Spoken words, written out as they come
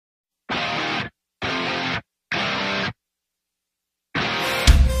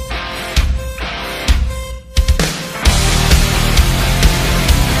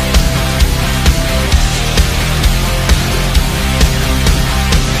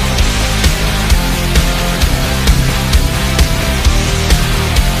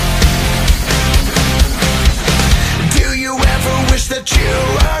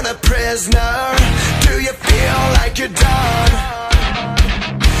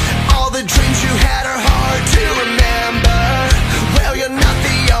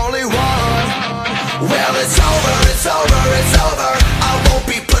it's over, it's over. I won't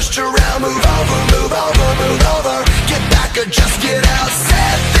be pushed around. Move over, move over, move over. Get back or just get out.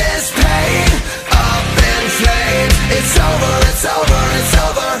 Set this pain up in flames. It's over, it's over, it's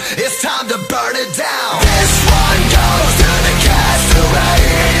over. It's time to burn it down. This one goes to the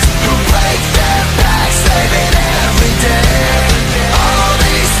castaways who break their backs, saving every day. All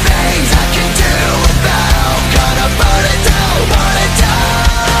these things I can do without. Gonna burn it down, burn it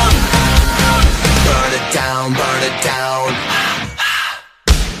down. Burn it down, burn it down.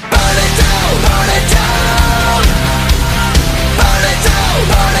 Burn it down, burn it down. Burn it down,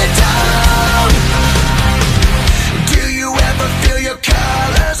 burn it down. Do you ever feel your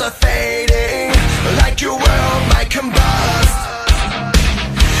colors are fading, like your world might combust?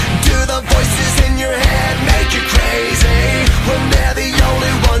 Do the voices in your head make you crazy when they're the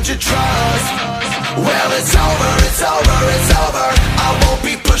only ones you trust? Well, it's over, it's over, it's over. I won't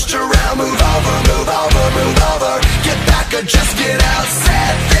be pushed around. Move over, move over, move over. Get back or just get out.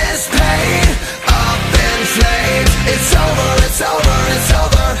 Set this pain up in flames. It's over, it's over, it's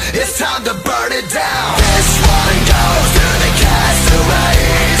over.